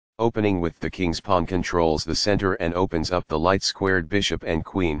Opening with the king's pawn controls the center and opens up the light-squared bishop and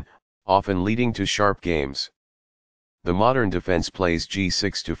queen, often leading to sharp games. The modern defense plays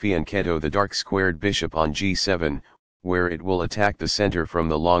g6 to fianchetto the dark-squared bishop on g7, where it will attack the center from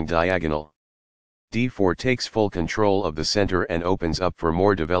the long diagonal. d4 takes full control of the center and opens up for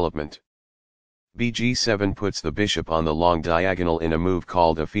more development. bg7 puts the bishop on the long diagonal in a move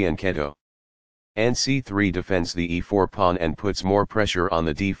called a fianchetto. c3 defends the e4 pawn and puts more pressure on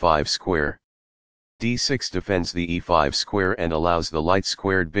the d5 square. d6 defends the e5 square and allows the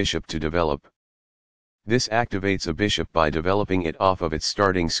light-squared bishop to develop. This activates a bishop by developing it off of its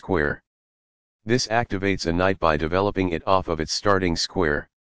starting square. This activates a knight by developing it off of its starting square.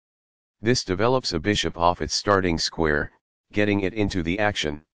 This develops a bishop off its starting square, getting it into the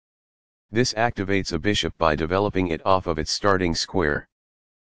action. This activates a bishop by developing it off of its starting square.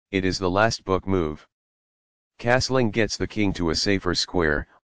 It is the last book move. Castling gets the king to a safer square,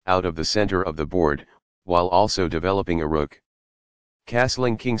 out of the center of the board, while also developing a rook.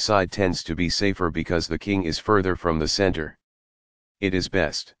 Castling kingside tends to be safer because the king is further from the center. It is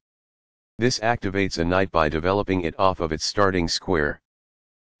best. This activates a knight by developing it off of its starting square.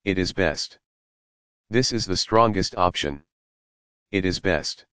 It is best. This is the strongest option. It is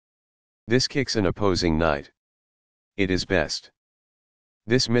best. This kicks an opposing knight. It is best.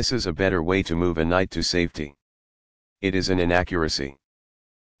 This misses a better way to move a knight to safety. It is an inaccuracy.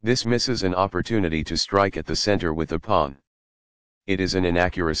 This misses an opportunity to strike at the center with a pawn. It is an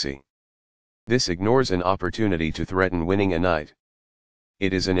inaccuracy. This ignores an opportunity to threaten winning a knight.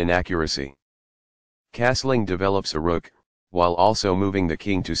 It is an inaccuracy. Castling develops a rook, while also moving the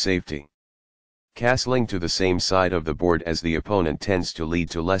king to safety. Castling to the same side of the board as the opponent tends to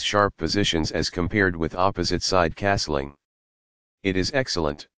lead to less sharp positions as compared with opposite side castling. It is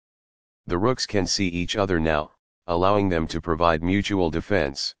excellent. The rooks can see each other now, allowing them to provide mutual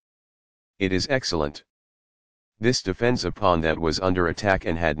defense. It is excellent. This defends a pawn that was under attack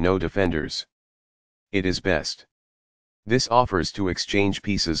and had no defenders. It is best. This offers to exchange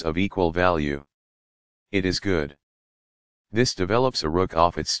pieces of equal value. It is good. This develops a rook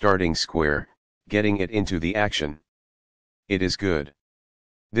off its starting square, getting it into the action. It is good.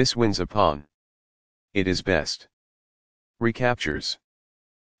 This wins a pawn. It is best. Recaptures.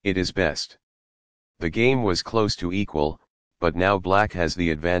 It is best. The game was close to equal, but now black has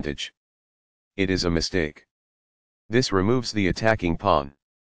the advantage. It is a mistake. This removes the attacking pawn.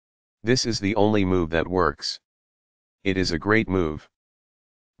 This is the only move that works. It is a great move.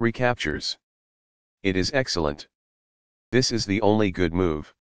 Recaptures. It is excellent. This is the only good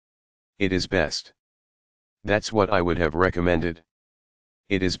move. It is best. That's what I would have recommended.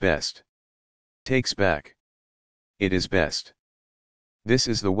 It is best. Takes back. It is best. This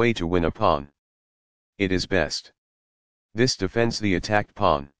is the way to win a pawn. It is best. This defends the attacked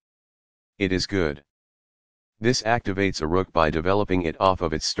pawn. It is good. This activates a rook by developing it off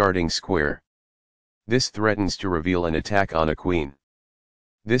of its starting square. This threatens to reveal an attack on a queen.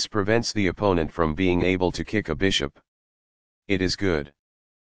 This prevents the opponent from being able to kick a bishop. It is good.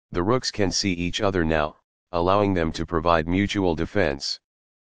 The rooks can see each other now, allowing them to provide mutual defense.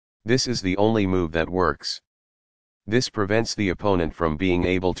 This is the only move that works. This prevents the opponent from being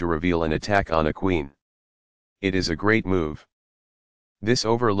able to reveal an attack on a queen. It is a great move. This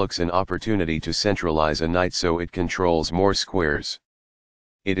overlooks an opportunity to centralize a knight so it controls more squares.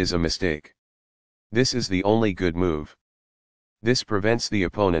 It is a mistake. This is the only good move. This prevents the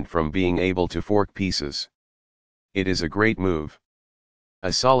opponent from being able to fork pieces. It is a great move.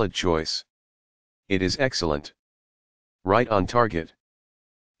 A solid choice. It is excellent. Right on target.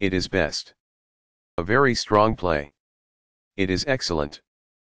 It is best. A very strong play. It is excellent.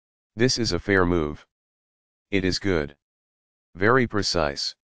 This is a fair move. It is good. Very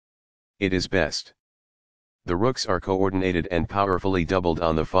precise. It is best. The rooks are coordinated and powerfully doubled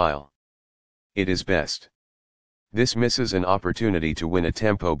on the file. It is best. This misses an opportunity to win a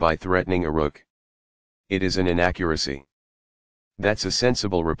tempo by threatening a rook. It is an inaccuracy. That's a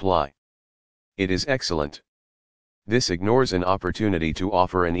sensible reply. It is excellent. This ignores an opportunity to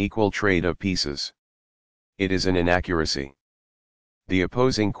offer an equal trade of pieces. It is an inaccuracy. The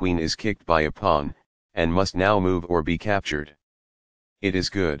opposing queen is kicked by a pawn, and must now move or be captured. It is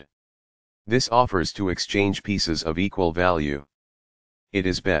good. This offers to exchange pieces of equal value. It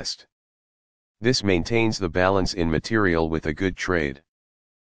is best. This maintains the balance in material with a good trade.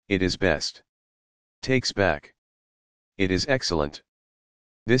 It is best. Takes back. It is excellent.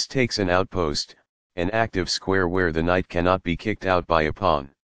 This takes an outpost, an active square where the knight cannot be kicked out by a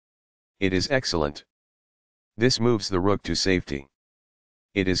pawn. It is excellent. This moves the rook to safety.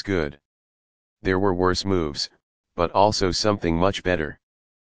 It is good. There were worse moves, but also something much better.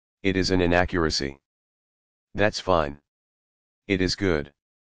 It is an inaccuracy. That's fine. It is good.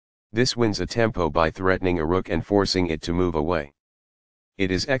 This wins a tempo by threatening a rook and forcing it to move away.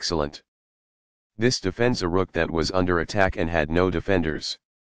 It is excellent. This defends a rook that was under attack and had no defenders.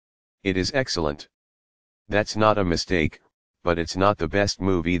 It is excellent. That's not a mistake, but it's not the best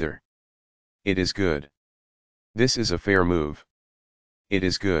move either. It is good. This is a fair move. It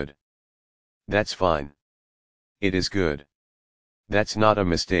is good. That's fine. It is good. That's not a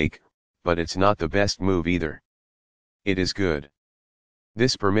mistake, but it's not the best move either. It is good.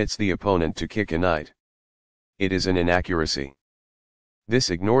 This permits the opponent to kick a knight. It is an inaccuracy. This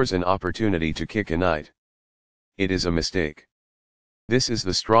ignores an opportunity to kick a knight. It is a mistake. This is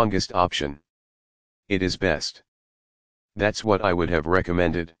the strongest option. It is best. That's what I would have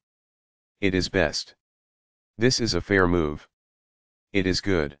recommended. It is best. This is a fair move. It is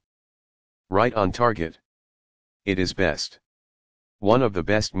good. Right on target. It is best. One of the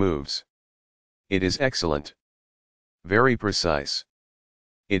best moves. It is excellent. Very precise.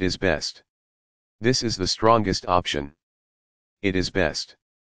 It is best. This is the strongest option. It is best.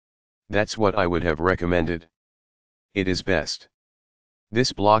 That's what I would have recommended. It is best.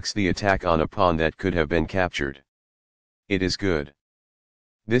 This blocks the attack on a pawn that could have been captured. It is good.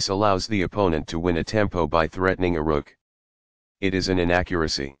 This allows the opponent to win a tempo by threatening a rook. It is an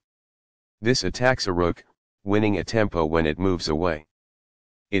inaccuracy. This attacks a rook, winning a tempo when it moves away.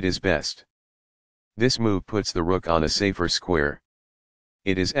 It is best. This move puts the rook on a safer square.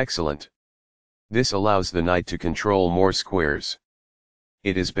 It is excellent. This allows the knight to control more squares.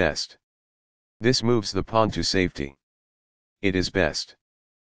 It is best. This moves the pawn to safety. It is best.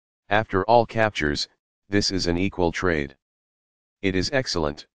 After all captures, this is an equal trade. It is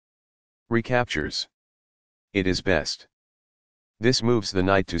excellent. Recaptures. It is best. This moves the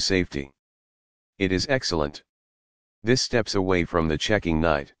knight to safety. It is excellent. This steps away from the checking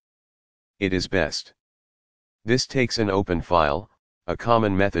knight. It is best. This takes an open file, a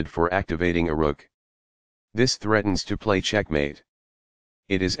common method for activating a rook. This threatens to play checkmate.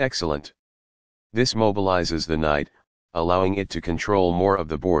 It is excellent. This mobilizes the knight, allowing it to control more of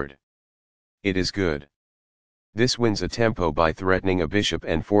the board. It is good. This wins a tempo by threatening a bishop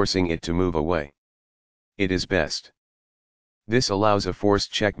and forcing it to move away. It is best. This allows a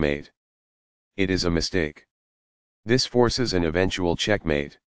forced checkmate. It is a mistake. This forces an eventual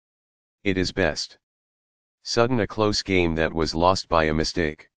checkmate. It is best. Sudden a close game that was lost by a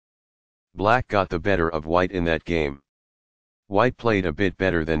mistake. Black got the better of white in that game. White played a bit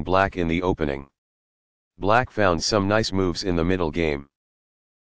better than black in the opening. Black found some nice moves in the middle game.